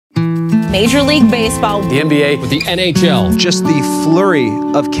Major League Baseball, the NBA, with the NHL. Just the flurry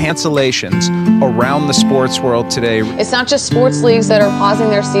of cancellations around the sports world today. It's not just sports leagues that are pausing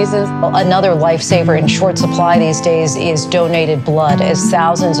their seasons. Another lifesaver in short supply these days is donated blood, as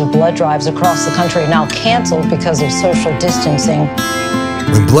thousands of blood drives across the country are now canceled because of social distancing.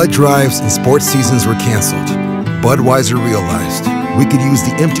 When blood drives and sports seasons were canceled, Budweiser realized we could use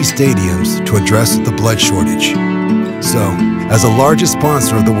the empty stadiums to address the blood shortage. So, as the largest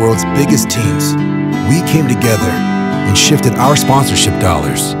sponsor of the world's biggest teams, we came together and shifted our sponsorship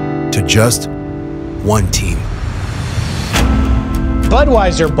dollars to just one team.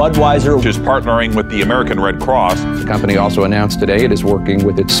 Budweiser is partnering with the American Red Cross. The company also announced today it is working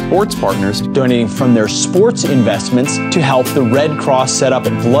with its sports partners, donating from their sports investments to help the Red Cross set up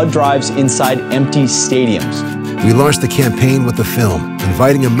blood drives inside empty stadiums. We launched the campaign with a film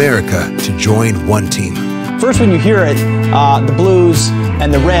inviting America to join one team. First, when you hear it, the Blues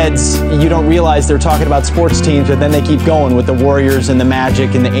and the Reds, you don't realize they're talking about sports teams, but then they keep going with the Warriors and the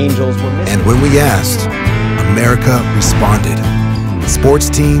Magic and the Angels. And when we asked, America responded. Sports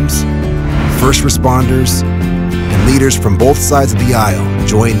teams, first responders, and leaders from both sides of the aisle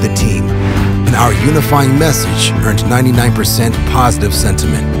joined the team. And our unifying message earned 99% positive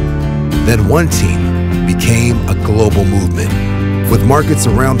sentiment. Then one team became a global movement, with markets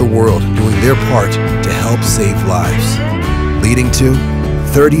around the world doing their part to help save lives, leading to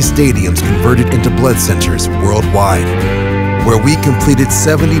 30 stadiums converted into blood centers worldwide, where we completed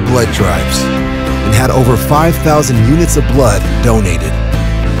 70 blood drives and had over 5,000 units of blood donated,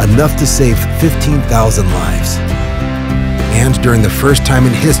 enough to save 15,000 lives. And during the first time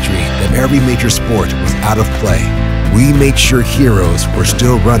in history that every major sport was out of play, we made sure heroes were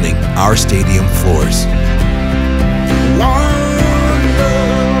still running our stadium floors.